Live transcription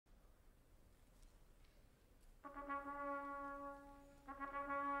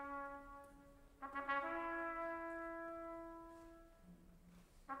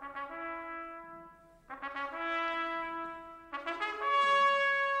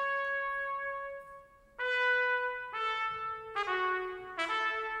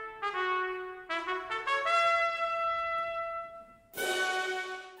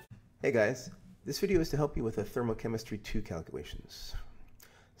Hey guys, this video is to help you with the Thermochemistry II calculations.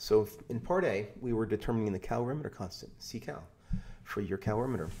 So in part A, we were determining the calorimeter constant, Ccal, for your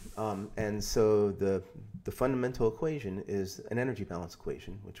calorimeter. And so the fundamental equation is an energy balance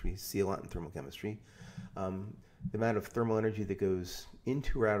equation, which we see a lot in thermochemistry. The amount of thermal energy that goes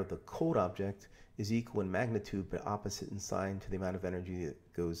into or out of the cold object is equal in magnitude but opposite in sign to the amount of energy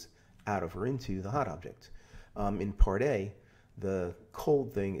that goes out of or into the hot object. In part A, the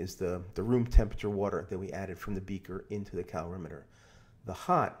cold thing is the room temperature water that we added from the beaker into the calorimeter. The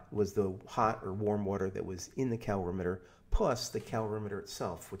hot was the hot or warm water that was in the calorimeter plus the calorimeter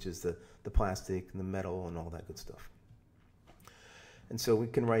itself, which is the plastic and the metal and all that good stuff. And so we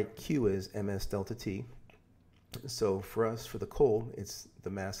can write Q as ms delta T. So for us, for the cold, it's the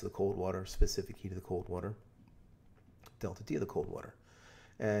mass of the cold water, specific heat of the cold water, delta T of the cold water.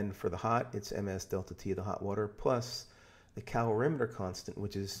 And for the hot, it's ms delta T of the hot water plus the calorimeter constant,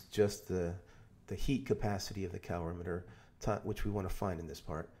 which is just the heat capacity of the calorimeter, which we want to find in this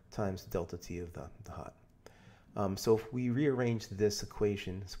part, times delta T of the hot. So if we rearrange this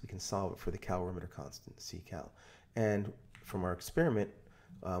equation, so we can solve it for the calorimeter constant, Ccal. And from our experiment,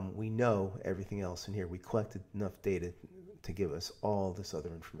 we know everything else in here. We collected enough data to give us all this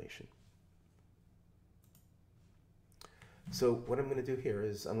other information. So what I'm going to do here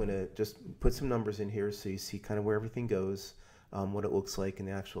is I'm going to just put some numbers in here so you see kind of where everything goes, what it looks like in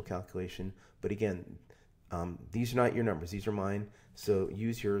the actual calculation. But again, these are not your numbers. These are mine. So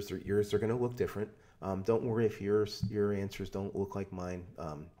use yours. Yours are going to look different. Don't worry if your answers don't look like mine.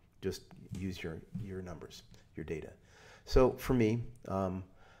 Just use your numbers, your data. So for me,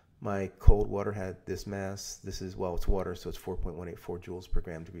 my cold water had this mass. This is, well, it's water, so it's 4.184 joules per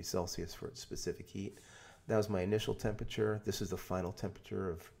gram degree Celsius for its specific heat. That was my initial temperature. This is the final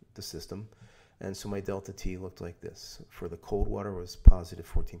temperature of the system. And so my delta T looked like this. For the cold water was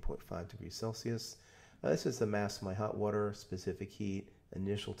positive 14.5 degrees Celsius. This is the mass of my hot water, specific heat,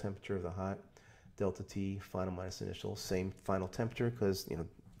 initial temperature of the hot, delta T, final minus initial, same final temperature because,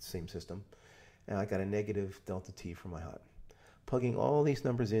 same system. And I got a negative delta T for my hot. Plugging all these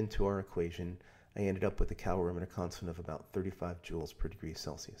numbers into our equation, I ended up with a calorimeter constant of about 35 joules per degree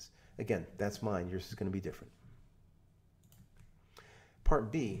Celsius. Again, that's mine. Yours is going to be different.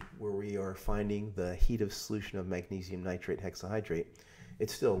 Part B, where we are finding the heat of solution of magnesium nitrate hexahydrate,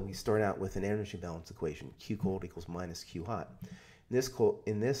 we start out with an energy balance equation. Q cold equals minus Q hot.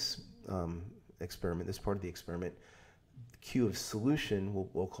 In this experiment, this part of the experiment, Q of solution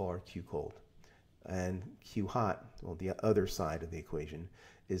we'll call our Q cold. And Q hot, well, the other side of the equation,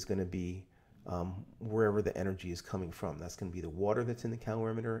 is going to be wherever the energy is coming from. That's going to be the water that's in the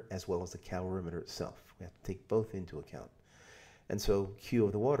calorimeter as well as the calorimeter itself. We have to take both into account. And so Q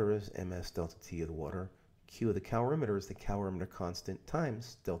of the water is ms delta T of the water. Q of the calorimeter is the calorimeter constant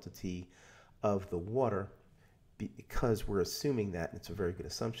times delta T of the water, because we're assuming that, and it's a very good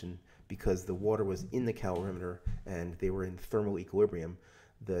assumption, because the water was in the calorimeter and they were in thermal equilibrium,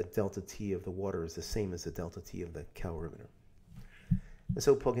 the delta T of the water is the same as the delta T of the calorimeter. And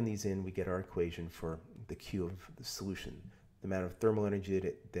so plugging these in, we get our equation for the Q of the solution, the amount of thermal energy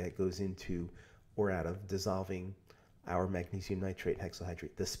that goes into or out of dissolving our magnesium nitrate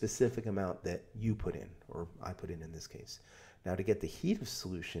hexahydrate, the specific amount that you put in, or I put in this case. Now to get the heat of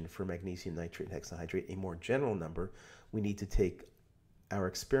solution for magnesium nitrate hexahydrate, a more general number, we need to take our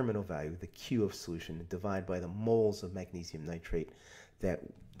experimental value, the Q of solution, and divide by the moles of magnesium nitrate that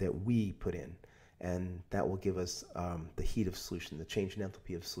we put in. And that will give us the heat of solution, the change in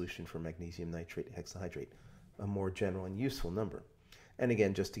enthalpy of solution for magnesium nitrate hexahydrate, a more general and useful number. And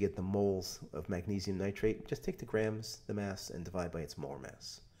again, just to get the moles of magnesium nitrate, just take the grams, the mass, and divide by its molar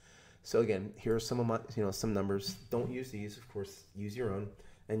mass. So again, here are some of my, some numbers. Don't use these, of course, use your own.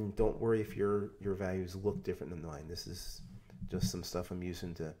 And don't worry if your values look different than mine. This is just some stuff I'm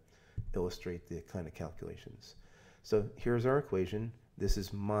using to illustrate the kind of calculations. So here's our equation. This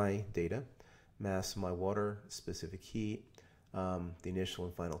is my data. Mass of my water, specific heat, the initial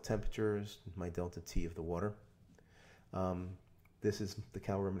and final temperatures, my delta T of the water. This is the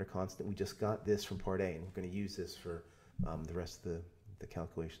calorimeter constant. We just got this from part A, and we're going to use this for the rest of the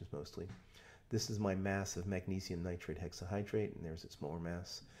calculations mostly. This is my mass of magnesium nitrate hexahydrate, and there's its molar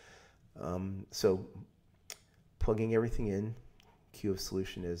mass. So plugging everything in, Q of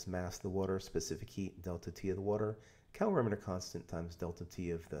solution is mass of the water, specific heat, delta T of the water, calorimeter constant times delta T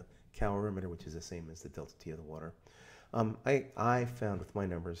of the calorimeter, which is the same as the delta T of the water. I found with my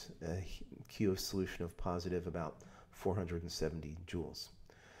numbers a Q of solution of positive about 470 joules.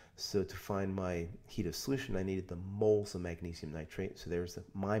 So to find my heat of solution, I needed the moles of magnesium nitrate. So there's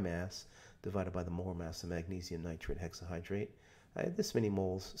my mass divided by the molar mass of magnesium nitrate hexahydrate I had this many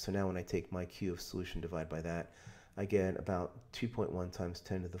moles, so now when I take my Q of solution, divide by that, I get about 2.1 times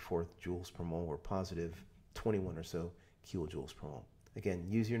 10 to the 4th joules per mole, or positive 21 or so kilojoules per mole. Again,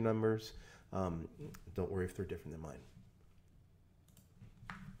 use your numbers. Don't worry if they're different than mine.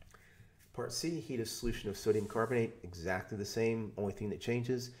 Part C, heat of solution of sodium carbonate, exactly the same. Only thing that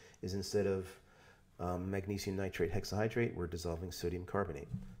changes is instead of magnesium nitrate hexahydrate, we're dissolving sodium carbonate.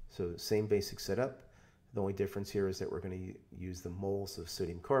 So same basic setup. The only difference here is that we're going to use the moles of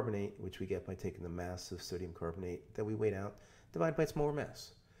sodium carbonate, which we get by taking the mass of sodium carbonate that we weighed out, divided by its molar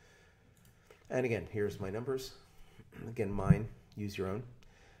mass. And again, here's my numbers. Again, mine, use your own.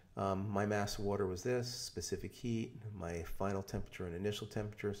 My mass of water was this, specific heat, my final temperature and initial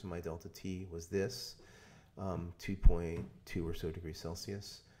temperature, so my delta T was this, 2.2 or so degrees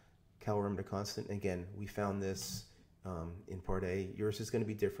Celsius. Calorimeter constant, again, we found this in part A. Yours is going to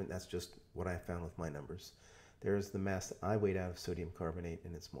be different. That's just what I found with my numbers. There's the mass that I weighed out of sodium carbonate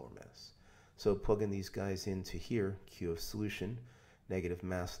and its molar mass. So plugging these guys into here, Q of solution, negative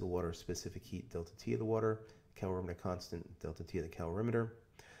mass of the water, specific heat, delta T of the water, calorimeter constant, delta T of the calorimeter.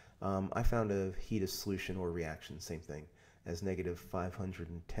 I found a heat of solution or reaction, same thing, as negative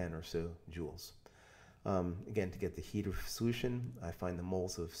 510 or so joules. Again, to get the heat of solution, I find the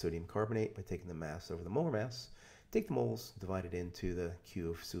moles of sodium carbonate by taking the mass over the molar mass. Take the moles, divide it into the Q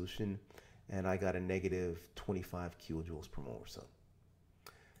of solution, and I got a negative 25 kilojoules per mole or so.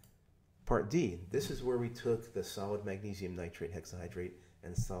 Part D, this is where we took the solid magnesium nitrate hexahydrate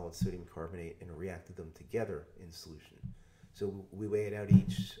and solid sodium carbonate and reacted them together in solution. So we weighed out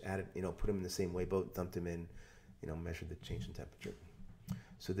each, added, put them in the same weigh boat, dumped them in, measured the change in temperature.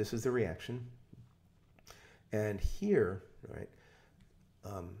 So this is the reaction. And here, right,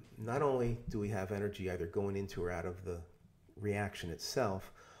 not only do we have energy either going into or out of the reaction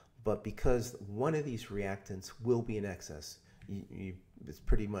itself, but because one of these reactants will be in excess, it's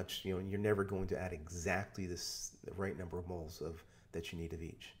pretty much, you're never going to add exactly the right number of moles that you need of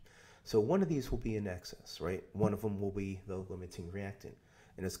each. So one of these will be in excess, right? One of them will be the limiting reactant.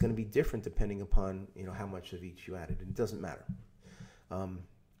 And it's going to be different depending upon, how much of each you added. It doesn't matter.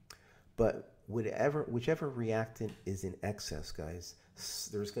 But whichever reactant is in excess, guys,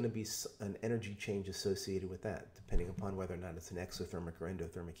 there's going to be an energy change associated with that, depending upon whether or not it's an exothermic or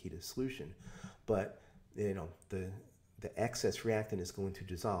endothermic heat of solution. But, the excess reactant is going to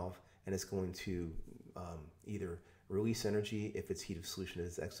dissolve, and it's going to either release energy if its heat of solution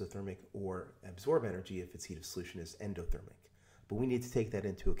is exothermic, or absorb energy if its heat of solution is endothermic. But we need to take that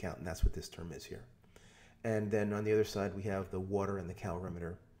into account, and that's what this term is here. And then on the other side, we have the water and the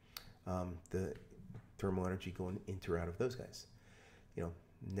calorimeter, the thermal energy going into or out of those guys.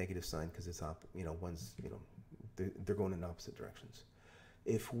 Negative sign because it's one's, they're going in opposite directions.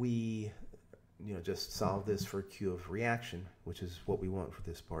 If we, just solve this for Q of reaction, which is what we want for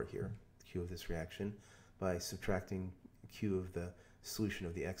this part here, Q of this reaction, by subtracting Q of the solution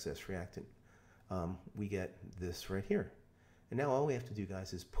of the excess reactant, we get this right here. And now all we have to do,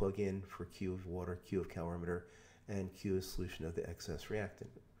 guys, is plug in for Q of water, Q of calorimeter, and Q of solution of the excess reactant.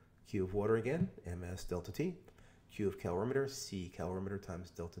 Q of water again, MS delta T. Q of calorimeter, C calorimeter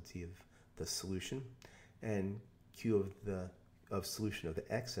times delta T of the solution. And Q of solution of the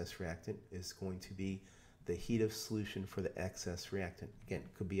excess reactant is going to be the heat of solution for the excess reactant. Again,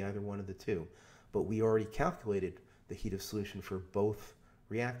 it could be either one of the two. But we already calculated the heat of solution for both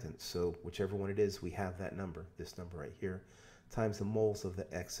reactants. So whichever one it is, we have that number, this number right here, times the moles of the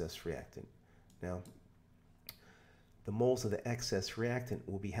excess reactant. Now, the moles of the excess reactant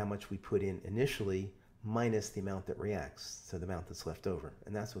will be how much we put in initially minus the amount that reacts, so the amount that's left over.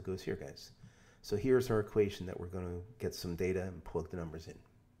 And that's what goes here, guys. So here's our equation that we're going to get some data and plug the numbers in.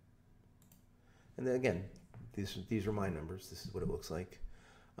 And then again, these are my numbers. This is what it looks like.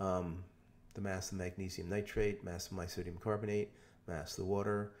 The mass of magnesium nitrate, mass of my sodium carbonate, mass of the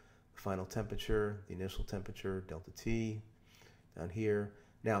water, final temperature, the initial temperature, delta T, down here.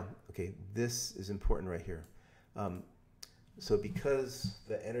 Now, okay, this is important right here. So because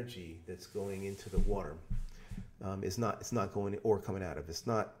the energy that's going into the water it's not going or coming out of, it's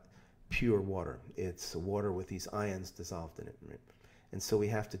not pure water. It's water with these ions dissolved in it. Right? And so we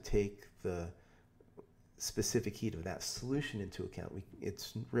have to take the specific heat of that solution into account.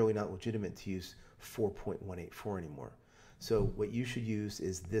 It's really not legitimate to use 4.184 anymore. So what you should use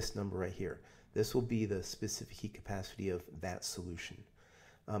is this number right here. This will be the specific heat capacity of that solution.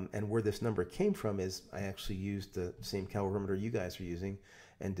 And where this number came from is I actually used the same calorimeter you guys are using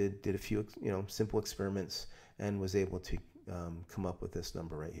and did a few simple experiments and was able to come up with this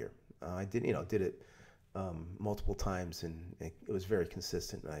number right here. I did it multiple times, and it was very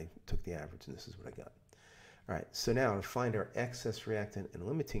consistent, and I took the average, and this is what I got. All right, so now to find our excess reactant and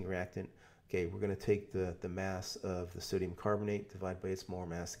limiting reactant, okay, we're going to take the mass of the sodium carbonate divided by its molar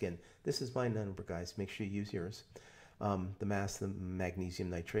mass. Again, this is my number, guys. Make sure you use yours. The mass of the magnesium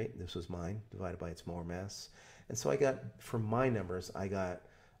nitrate, this was mine, divided by its molar mass. And so I got, for my numbers, I got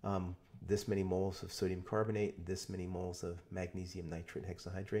this many moles of sodium carbonate, this many moles of magnesium nitrate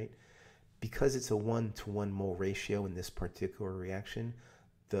hexahydrate. Because it's a 1-to-1 mole ratio in this particular reaction,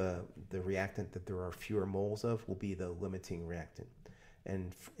 the reactant that there are fewer moles of will be the limiting reactant.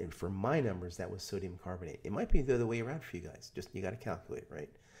 And for my numbers, that was sodium carbonate. It might be the other way around for you guys. Just you got to calculate, right?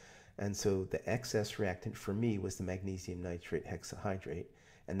 And so the excess reactant for me was the magnesium nitrate hexahydrate.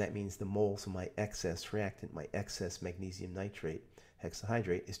 And that means the moles of my excess reactant, my excess magnesium nitrate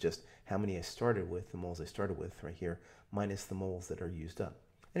hexahydrate, is just how many I started with, the moles I started with right here, minus the moles that are used up.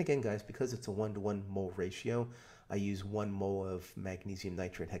 And again, guys, because it's a 1-to-1 mole ratio, I use 1 mole of magnesium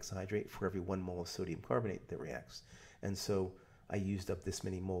nitrate hexahydrate for every 1 mole of sodium carbonate that reacts. And so I used up this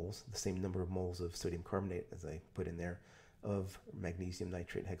many moles, the same number of moles of sodium carbonate as I put in there, of magnesium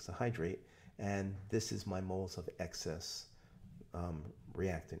nitrate hexahydrate. And this is my moles of excess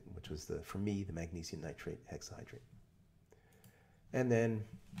reactant, which was, for me, the magnesium nitrate hexahydrate. And then,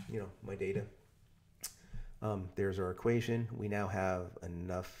 my data. There's our equation. We now have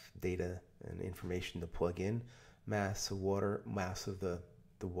enough data and information to plug in. Mass of water, mass of the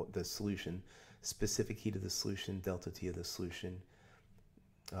solution, specific heat of the solution, delta T of the solution,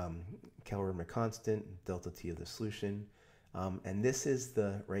 calorimeter constant, delta T of the solution. And this is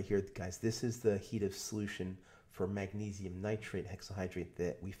right here, guys, this is the heat of solution for magnesium nitrate hexahydrate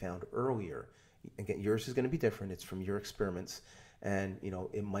that we found earlier. Again, yours is going to be different. It's from your experiments. And,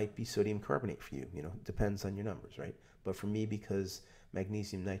 it might be sodium carbonate for you, it depends on your numbers, right? But for me, because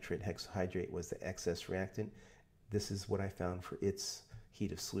magnesium nitrate hexahydrate was the excess reactant, this is what I found for its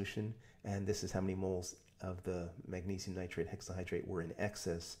heat of solution. And this is how many moles of the magnesium nitrate hexahydrate were in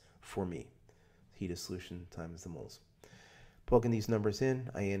excess for me. Heat of solution times the moles. Plugging these numbers in,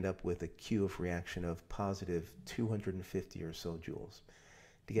 I end up with a Q of reaction of positive 250 or so joules.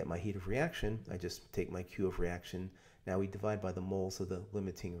 To get my heat of reaction, I just take my Q of reaction. Now we divide by the moles of the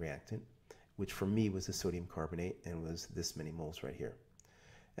limiting reactant, which for me was the sodium carbonate and was this many moles right here.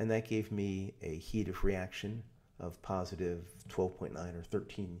 And that gave me a heat of reaction of positive 12.9 or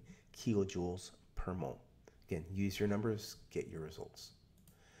 13 kilojoules per mole. Again, use your numbers, get your results.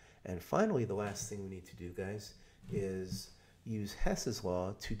 And finally, the last thing we need to do, guys, is use Hess's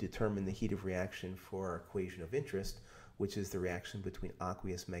law to determine the heat of reaction for our equation of interest, which is the reaction between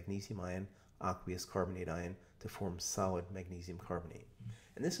aqueous magnesium ion, aqueous carbonate ion, to form solid magnesium carbonate.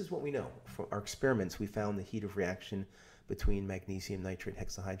 And this is what we know. From our experiments, we found the heat of reaction between magnesium nitrate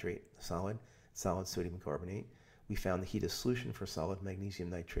hexahydrate, solid sodium carbonate. We found the heat of solution for solid magnesium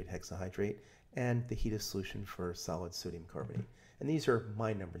nitrate hexahydrate and the heat of solution for solid sodium carbonate. And these are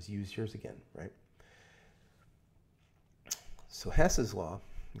my numbers. Use yours again, right? So Hess's law,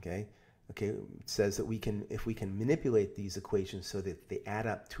 okay, says that if we can manipulate these equations so that they add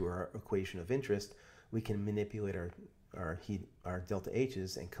up to our equation of interest, we can manipulate our delta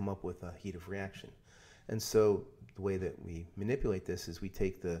H's and come up with a heat of reaction. And so the way that we manipulate this is we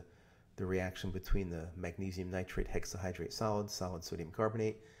take the reaction between the magnesium nitrate hexahydrate solid sodium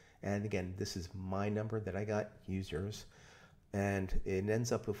carbonate, and again, this is my number that I got, use yours, and it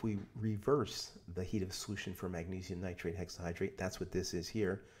ends up, if we reverse the heat of solution for magnesium nitrate hexahydrate, that's what this is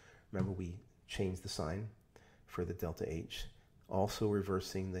here. Remember, we changed the sign for the delta H. Also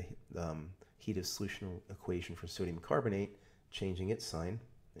reversing the heat of solution equation for sodium carbonate, changing its sign.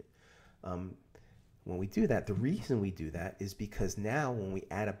 When we do that, the reason we do that is because now when we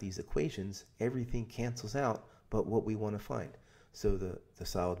add up these equations, everything cancels out but what we want to find. So the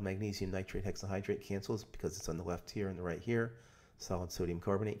solid magnesium nitrate hexahydrate cancels because it's on the left here and the right here. Solid sodium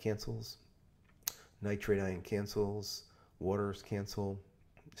carbonate cancels. Nitrate ion cancels. Waters cancel.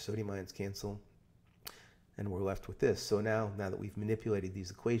 Sodium ions cancel. And we're left with this. So now that we've manipulated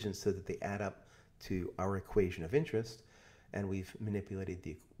these equations so that they add up to our equation of interest, and we've manipulated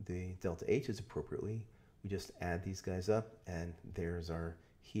the delta H's appropriately, we just add these guys up, and there's our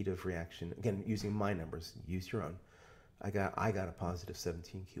heat of reaction. Again, using my numbers, use your own. I got a positive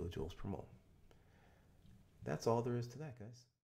 17 kilojoules per mole. That's all there is to that, guys.